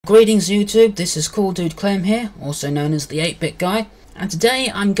Greetings YouTube, this is Cool Dude Clem here, also known as the 8-Bit Guy, and today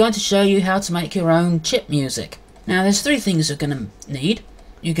I'm going to show you how to make your own chip music. Now there's three things you're going to need.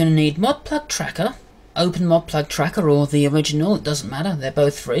 You're going to need Modplug Tracker, Open Modplug Tracker or the original, it doesn't matter, they're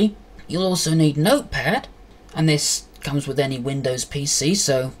both free. You'll also need Notepad, and this comes with any Windows PC,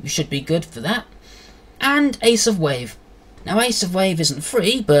 so you should be good for that. And Ace of Wav. Now Ace of Wav isn't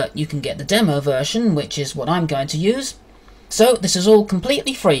free, but you can get the demo version, which is what I'm going to use. So this is all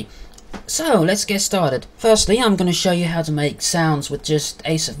completely free. So let's get started. Firstly, I'm going to show you how to make sounds with just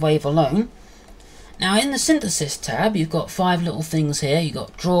Ace of Wav alone. Now in the synthesis tab, you've got 5 little things here. You've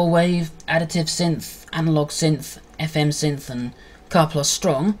got draw wave, additive synth, analog synth, FM synth, and car plus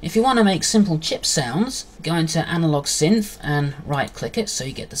strong. If you want to make simple chip sounds, go into analog synth and right click it so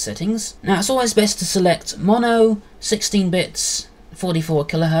you get the settings. Now it's always best to select mono, 16 bits, 44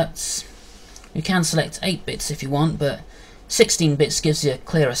 kilohertz. You can select 8 bits if you want, but 16 bits gives you a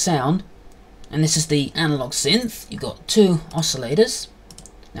clearer sound. And this is the analog synth. You've got 2 oscillators.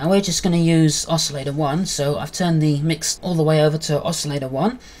 Now we're just going to use oscillator 1, so I've turned the mix all the way over to oscillator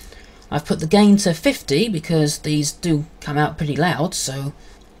 1. I've put the gain to 50 because these do come out pretty loud, so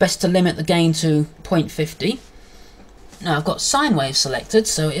best to limit the gain to 0.50. Now I've got sine wave selected,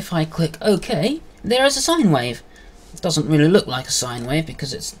 so if I click OK, there is a sine wave. It doesn't really look like a sine wave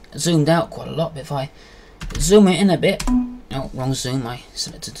because it's zoomed out quite a lot, but if I zoom it in a bit, oh, wrong zoom, I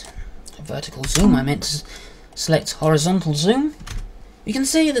selected a vertical zoom, I meant to select horizontal zoom. You can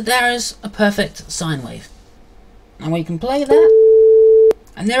see that there is a perfect sine wave. Now we can play that,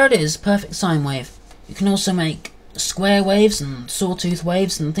 and there it is, perfect sine wave. You can also make square waves and sawtooth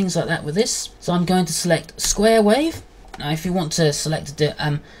waves and things like that with this. So I'm going to select square wave. Now if you want to select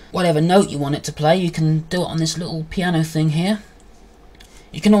whatever note you want it to play, you can do it on this little piano thing here.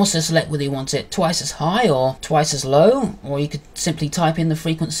 You can also select whether you want it twice as high or twice as low, or you could simply type in the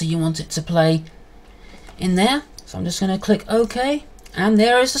frequency you want it to play in there. So I'm just going to click OK, and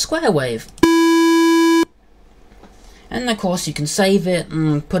there is the square wave. And of course you can save it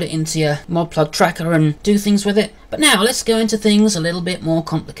and put it into your Modplug Tracker and do things with it. But now let's go into things a little bit more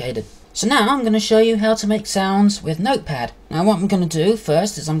complicated. So now I'm going to show you how to make sounds with Notepad. Now what I'm going to do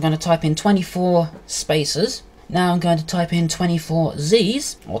first is I'm going to type in 24 spaces. Now I'm going to type in 24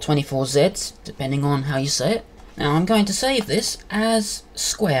 Z's, or 24 Z's, depending on how you say it. Now I'm going to save this as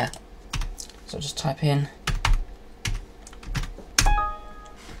square. So I'll just type in.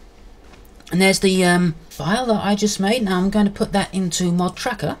 And there's the file that I just made. Now I'm going to put that into Mod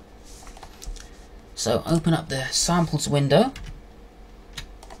Tracker. So open up the samples window.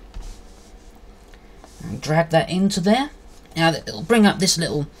 And drag that into there. Now it'll bring up this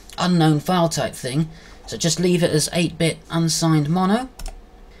little unknown file type thing. So just leave it as 8-bit unsigned mono.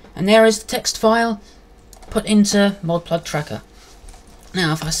 And there is the text file put into Modplug Tracker.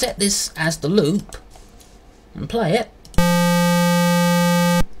 Now if I set this as the loop and play it,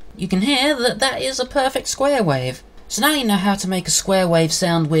 you can hear that that is a perfect square wave. So now you know how to make a square wave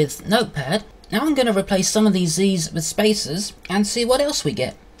sound with Notepad. Now I'm going to replace some of these Z's with spaces and see what else we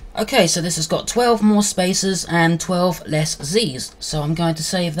get. Okay, so this has got 12 more spaces and 12 less Z's. So I'm going to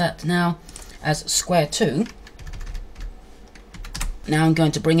save that now as square 2. Now I'm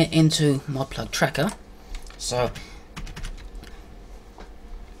going to bring it into Modplug Tracker. So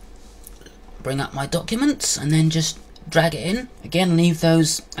bring up my documents and then just drag it in. Again, leave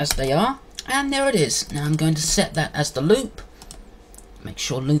those as they are. And there it is. Now I'm going to set that as the loop. Make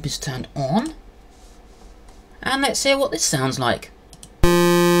sure loop is turned on. And let's hear what this sounds like.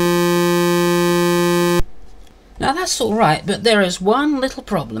 Now that's alright, but there is one little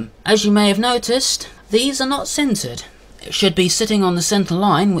problem. As you may have noticed, these are not centered. It should be sitting on the center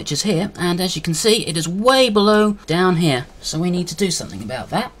line, which is here, and as you can see, it is way below down here. So we need to do something about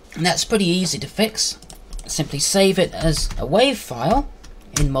that. And that's pretty easy to fix. Simply save it as a WAV file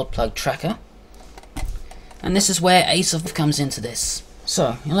in Modplug Tracker. And this is where Ace of Wav comes into this.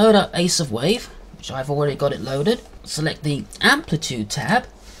 So you load up Ace of Wav, which I've already got it loaded. Select the Amplitude tab.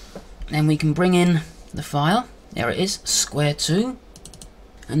 Then we can bring in the file. There it is, square 2.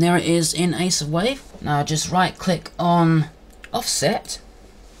 And there it is in Ace of Wav. Now just right click on Offset.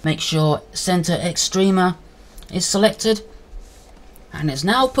 Make sure Center Extremer is selected. And it's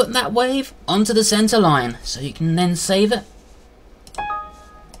now put that wave onto the center line. So you can then save it.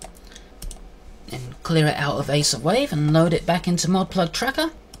 And clear it out of Ace of Wav and load it back into Modplug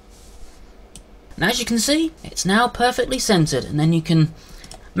Tracker. And as you can see, it's now perfectly centered. And then you can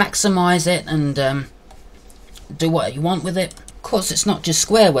maximize it and do what you want with it. Of course, it's not just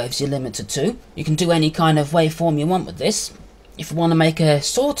square waves you're limited to. You can do any kind of waveform you want with this. If you want to make a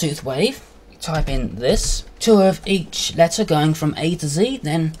sawtooth wave, type in this, 2 of each letter going from A to Z,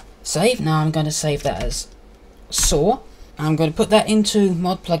 then save. Now I'm going to save that as saw. I'm going to put that into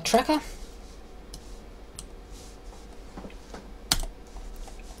Modplug Tracker.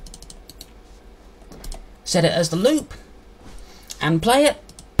 Set it as the loop and play it.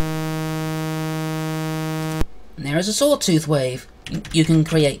 And there is a sawtooth wave. You can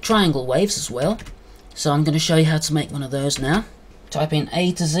create triangle waves as well. So I'm going to show you how to make one of those now. Type in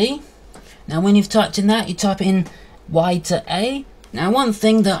A to Z. Now when you've typed in that, you type in Y to A. Now one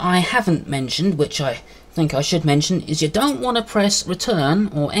thing that I haven't mentioned, which I think I should mention, is you don't want to press return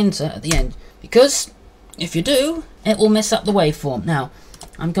or enter at the end, because if you do, it will mess up the waveform. Now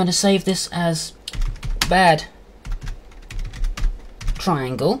I'm going to save this as bad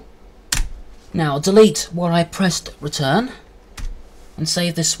triangle. Now delete where I pressed return and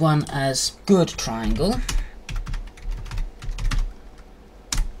save this one as good triangle,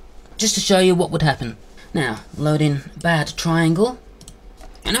 just to show you what would happen. Now load in bad triangle,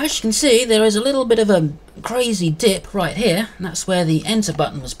 and as you can see there is a little bit of a crazy dip right here, and that's where the enter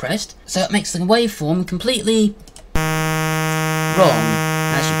button was pressed, so it makes the waveform completely wrong,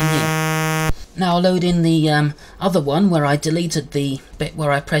 as you can hear. Now I'll load in the other one where I deleted the bit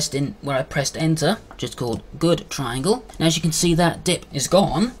where I pressed enter, which is called good triangle. And as you can see, that dip is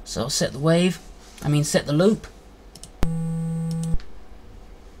gone. So I'll set the loop. And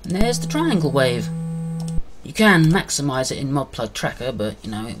there's the triangle wave. You can maximize it in Modplug Tracker, but you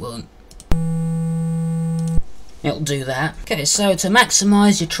know, it won't. It'll do that. Okay, so to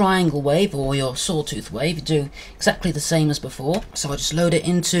maximize your triangle wave or your sawtooth wave, you do exactly the same as before. So I just load it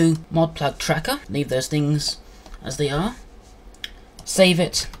into Modplug Tracker, leave those things as they are, save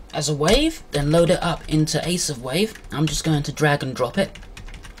it as a wave, then load it up into Ace of Wav. I'm just going to drag and drop it.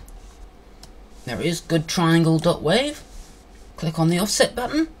 There it is, good triangle.wave. Click on the offset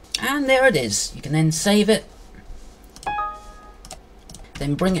button, and there it is. You can then save it,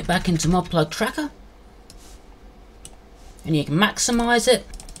 then bring it back into Modplug Tracker, and you can maximize it,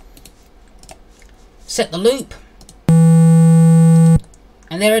 set the loop, and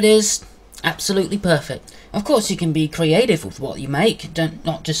there it is, absolutely perfect. Of course you can be creative with what you make,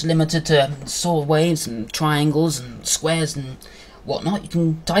 not just limited to saw waves and triangles and squares and whatnot. You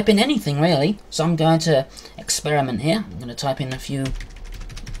can type in anything really. So I'm going to experiment here. I'm going to type in a few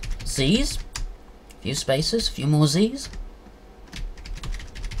Z's, a few spaces, a few more Z's.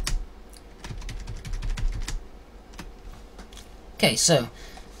 Okay, so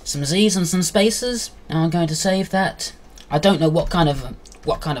some Z's and some spaces. Now I'm going to save that. I don't know what kind of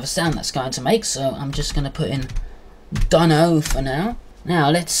a sound that's going to make, so I'm just going to put in dunno for now. Now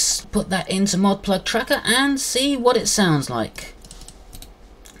let's put that into Modplug Tracker and see what it sounds like.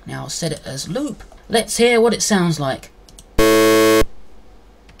 Now I'll set it as loop. Let's hear what it sounds like.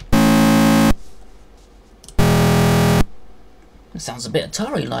 It sounds a bit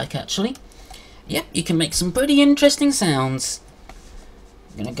Atari-like actually. Yep, you can make some pretty interesting sounds.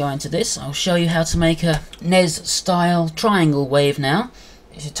 I'm going to go into this. I'll show you how to make a NES style triangle wave now.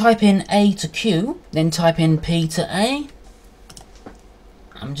 If you type in A to Q, then type in P to A.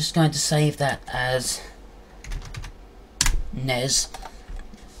 I'm just going to save that as NES.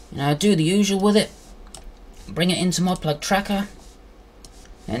 Now do the usual with it. Bring it into Modplug Tracker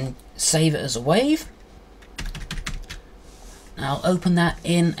and save it as a wave. I'll open that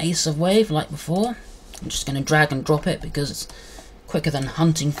in Ace of Wav like before. I'm just going to drag and drop it because it's quicker than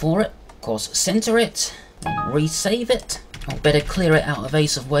hunting for it. Of course, center it, resave it, or better clear it out of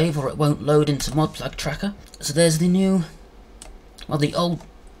Ace of Wav or it won't load into Modplug Tracker. So there's the new,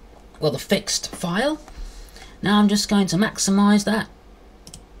 the fixed file. Now I'm just going to maximize that,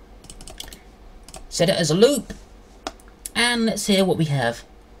 set it as a loop, and let's hear what we have.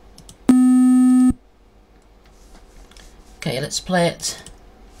 Okay, let's play it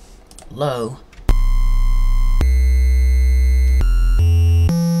low.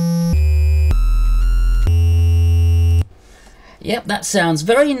 Yep, that sounds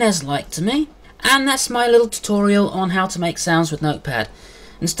very NES-like to me. And that's my little tutorial on how to make sounds with Notepad.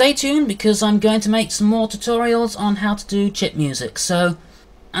 And stay tuned because I'm going to make some more tutorials on how to do chip music. So,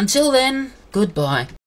 until then, goodbye.